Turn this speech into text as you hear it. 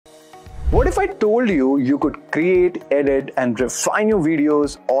What if I told you you could create, edit, and refine your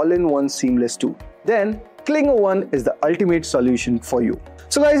videos all in one seamless tool? Then Kling AI is the ultimate solution for you.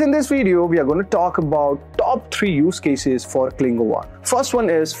 So guys, in this video, we are going to talk about top 3 use cases for Kling AI. First one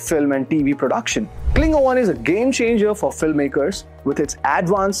is film and TV production. Kling AI is a game changer for filmmakers with its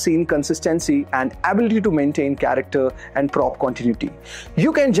advanced scene consistency and ability to maintain character and prop continuity.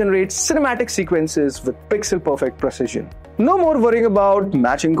 You can generate cinematic sequences with pixel-perfect precision. No more worrying about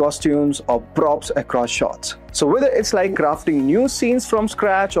matching costumes or props across shots. So whether it's like crafting new scenes from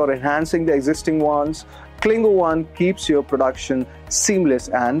scratch or enhancing the existing ones, Kling AI keeps your production seamless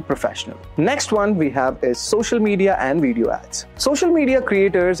and professional. Next one we have is social media and video ads. Social media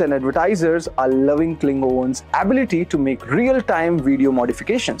creators and advertisers are loving Kling AI's ability to make real-time video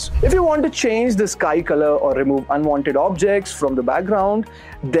modifications. If you want to change the sky color or remove unwanted objects from the background,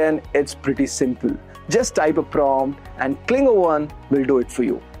 then it's pretty simple. Just type a prompt and Kling AI will do it for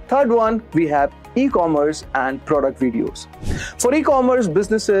you. Third one, we have e-commerce and product videos. For e-commerce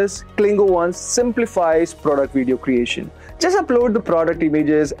businesses, Kling AI simplifies product video creation. Just upload the product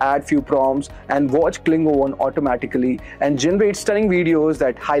images, add few prompts, and watch Kling AI automatically and generate stunning videos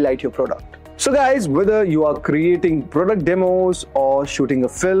that highlight your product. So guys, whether you are creating product demos or shooting a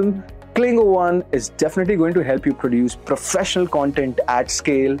film, Kling AI is definitely going to help you produce professional content at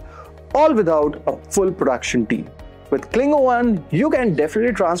scale, all without a full production team. With Kling AI, you can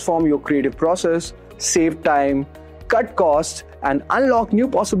definitely transform your creative process, save time, cut costs, and unlock new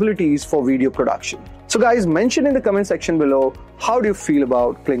possibilities for video production. So guys, mention in the comment section below, how do you feel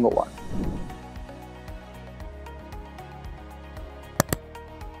about Kling AI?